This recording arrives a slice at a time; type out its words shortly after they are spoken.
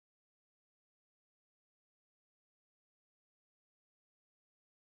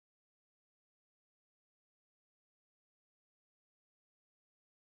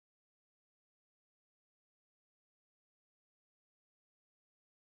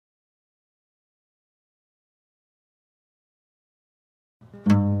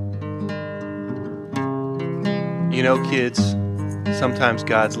You know, kids, sometimes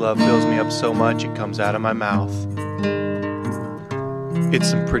God's love fills me up so much it comes out of my mouth. It's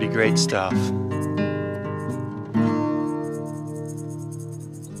some pretty great stuff.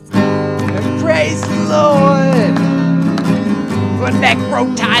 And praise the Lord for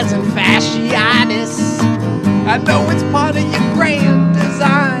necrotizing fasciitis. I know it's part of your grand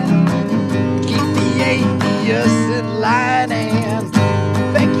design. Keep the atheists in line, and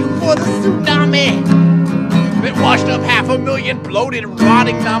thank you for the tsunami that washed up 500,000 bloated,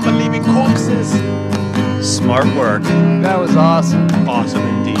 rotting, nonbelieving corpses. Smart work. That was awesome. Awesome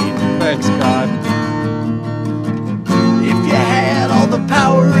indeed. Thanks, God. If you had all the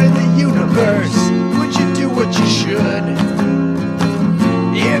power in the universe, would you do what you should?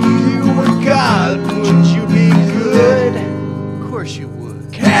 If you were God, would you be good? Of course you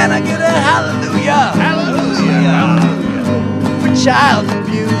would. Can I get a hallelujah? Hallelujah. For child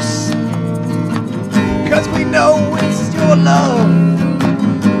abuse. 'Cause we know it's your love.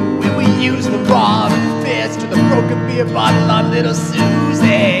 When we use the rod and fist or the broken beer bottle on little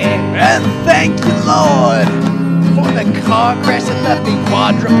Suzy. And thank you, Lord, for the car crash that left me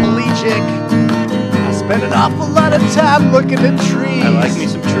quadriplegic. I spent an awful lot of time looking at trees. I like me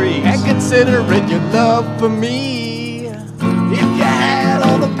some trees. And considering your love for me. If you had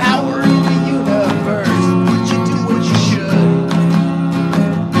all the power in the universe, would you do what you should?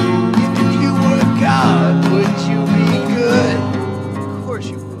 If you were God, would you be good? Of course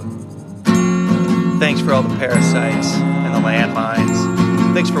you would. Thanks for all the parasites and the landmines.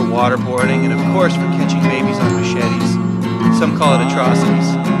 Thanks for waterboarding and of course for catching babies on machetes. Some call it atrocities.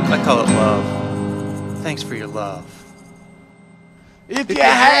 I call it love. Thanks for your love. If you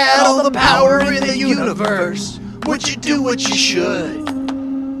had all the power in the universe, would you do what you should?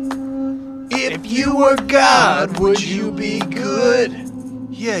 If you were God, would you be good?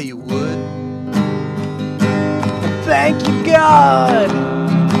 Yeah, you would. Thank you, God,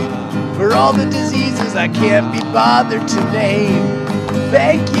 for all the diseases I can't be bothered to name.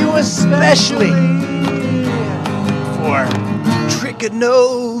 Thank you especially for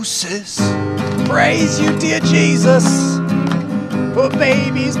trichinosis. Praise you, dear Jesus, for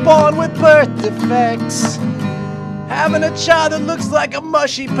babies born with birth defects. Having a child that looks like a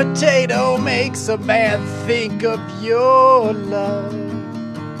mushy potato makes a man think of your love.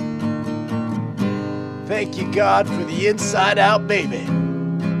 Thank you, God, for the inside-out baby.